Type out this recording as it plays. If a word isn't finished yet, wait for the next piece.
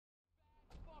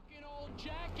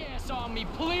Ass on me,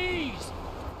 please!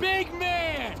 Big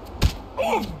man!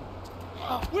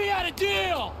 We had a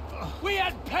deal! We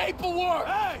had paperwork!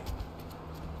 Hey!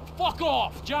 Fuck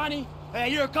off, Johnny! Hey,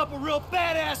 you're a couple real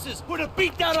badasses! Put a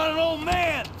beat down on an old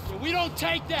man! Yeah, we don't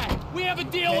take that! We have a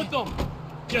deal with them!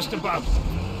 Just about.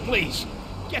 Please,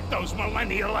 get those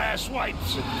millennial ass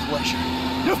wipes. With pleasure.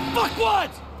 You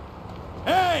fuckwads!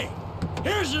 Hey!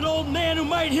 Here's an old man who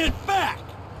might hit back!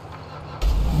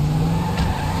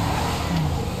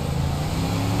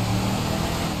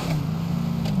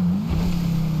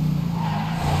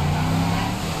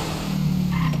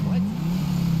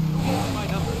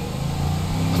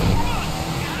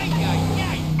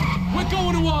 We're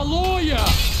going to our lawyer!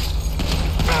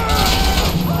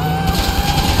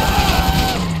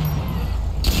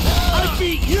 I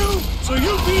beat you, so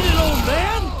you beat an old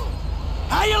man?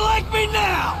 How you like me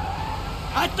now?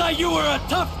 I thought you were a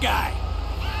tough guy.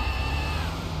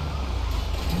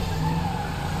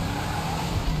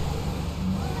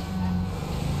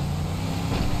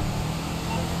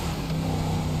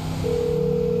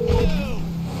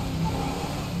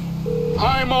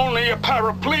 I'm only a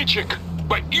paraplegic,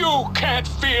 but you can't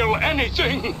feel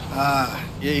anything.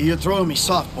 You're throwing me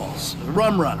softballs.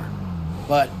 Rum runner.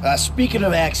 But, speaking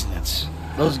of accidents,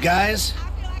 those guys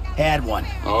had one.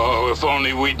 Oh, if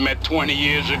only we'd met 20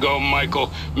 years ago,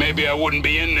 Michael. Maybe I wouldn't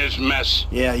be in this mess.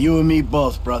 Yeah, you and me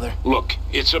both, brother. Look,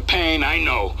 it's a pain, I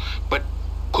know, but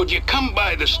could you come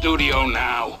by the studio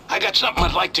now? I got something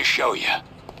I'd like to show you.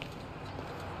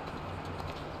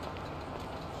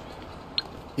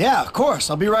 Yeah, of course.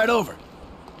 I'll be right over.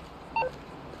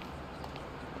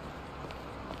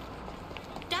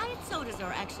 Diet sodas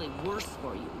are actually worse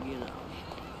for you, you know.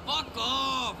 Fuck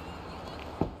off!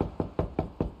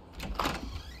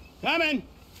 Come in.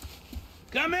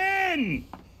 Come in!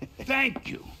 Thank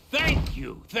you, thank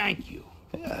you, thank you.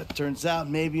 Yeah, it turns out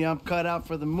maybe I'm cut out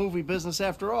for the movie business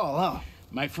after all, huh?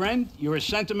 My friend, you're a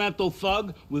sentimental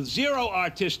thug with zero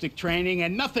artistic training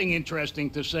and nothing interesting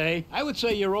to say. I would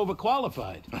say you're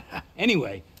overqualified.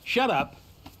 Anyway, shut up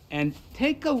and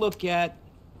take a look at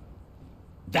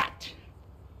that.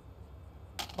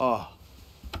 Oh.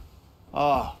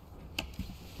 Oh.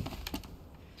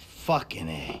 Fucking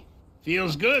A.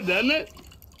 Feels good, doesn't it?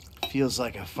 Feels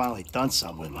like I've finally done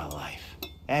something with my life.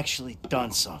 Actually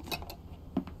done something.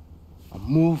 A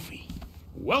movie.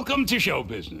 Welcome to show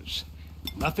business.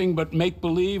 Nothing but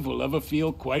make-believe will ever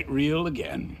feel quite real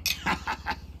again.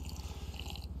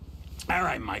 All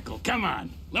right, Michael, come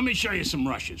on. Let me show you some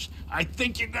rushes. I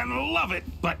think you're gonna love it,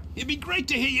 but it'd be great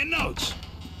to hear your notes.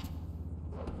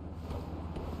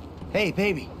 Hey,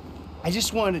 baby. I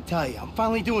just wanted to tell you, I'm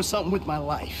finally doing something with my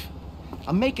life.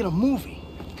 I'm making a movie.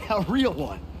 A real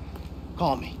one.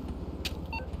 Call me.